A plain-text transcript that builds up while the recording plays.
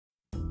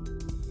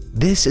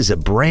This is a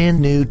brand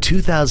new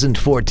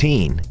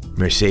 2014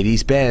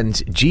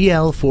 Mercedes-Benz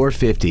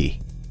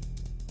GL450.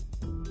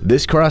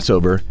 This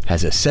crossover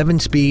has a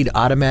 7-speed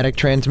automatic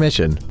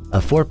transmission, a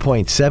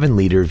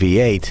 4.7-liter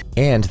V8,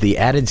 and the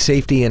added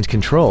safety and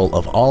control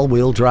of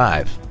all-wheel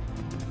drive.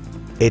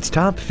 Its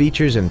top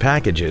features and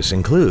packages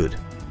include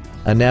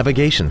a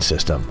navigation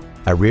system,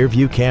 a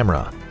rear-view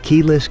camera,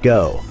 keyless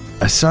go,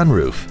 a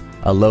sunroof,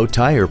 a low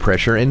tire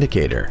pressure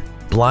indicator,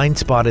 blind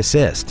spot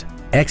assist,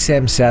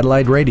 XM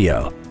satellite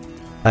radio,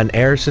 an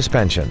air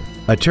suspension,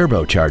 a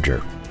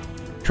turbocharger,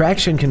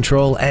 traction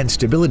control and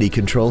stability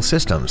control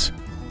systems,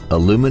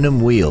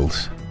 aluminum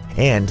wheels,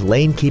 and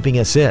lane keeping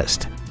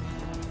assist.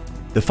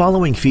 The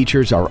following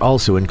features are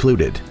also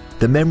included: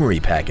 the memory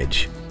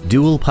package,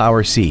 dual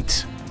power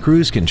seats,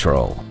 cruise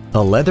control,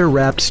 a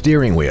leather-wrapped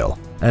steering wheel,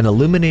 an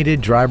illuminated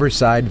driver's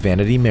side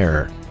vanity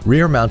mirror,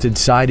 rear-mounted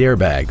side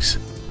airbags,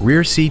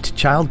 rear seat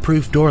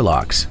child-proof door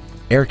locks,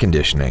 air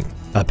conditioning,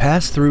 a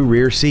pass-through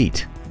rear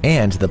seat,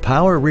 and the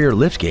power rear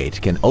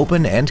liftgate can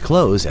open and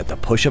close at the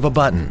push of a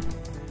button.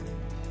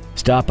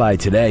 Stop by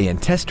today and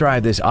test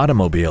drive this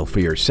automobile for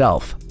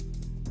yourself.